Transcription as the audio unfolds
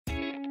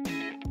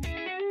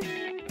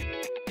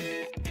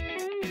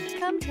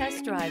Come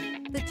test drive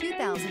the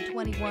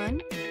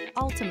 2021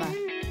 Altima.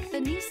 The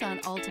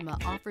Nissan Altima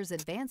offers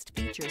advanced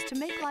features to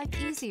make life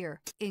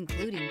easier,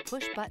 including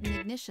push-button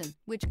ignition,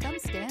 which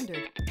comes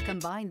standard.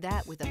 Combine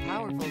that with a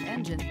powerful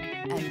engine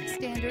and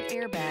standard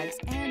airbags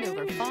and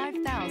over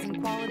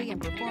 5,000 quality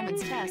and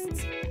performance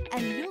tests,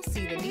 and you'll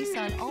see the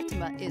Nissan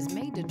Altima is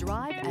made to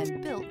drive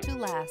and built to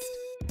last,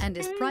 and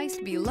is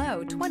priced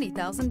below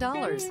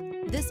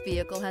 $20,000. This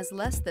vehicle has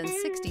less than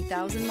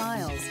 60,000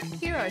 miles.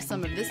 Here are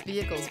some of this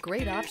vehicle's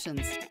great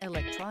options: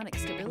 electronic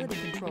stability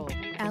control,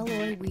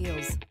 alloy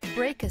wheels,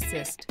 brake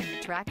assist,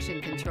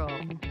 traction control,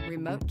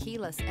 remote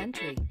keyless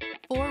entry,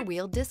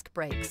 four-wheel disc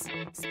brakes,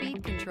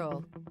 speed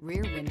control,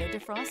 rear window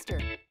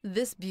defroster.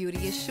 This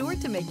beauty is sure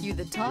to make you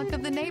the talk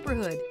of the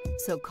neighborhood.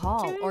 So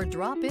call or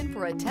drop in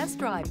for a test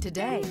drive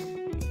today.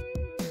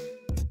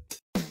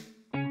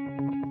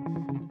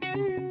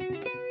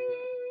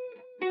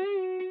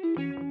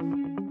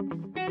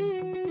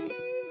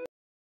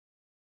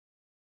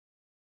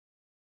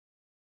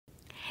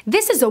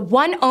 This is a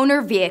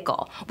one-owner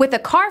vehicle with a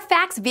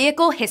Carfax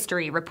Vehicle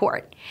History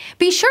Report.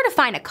 Be sure to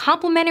find a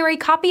complimentary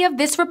copy of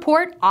this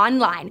report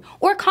online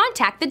or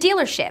contact the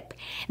dealership.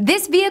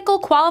 This vehicle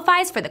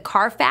qualifies for the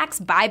Carfax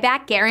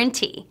Buyback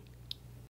Guarantee.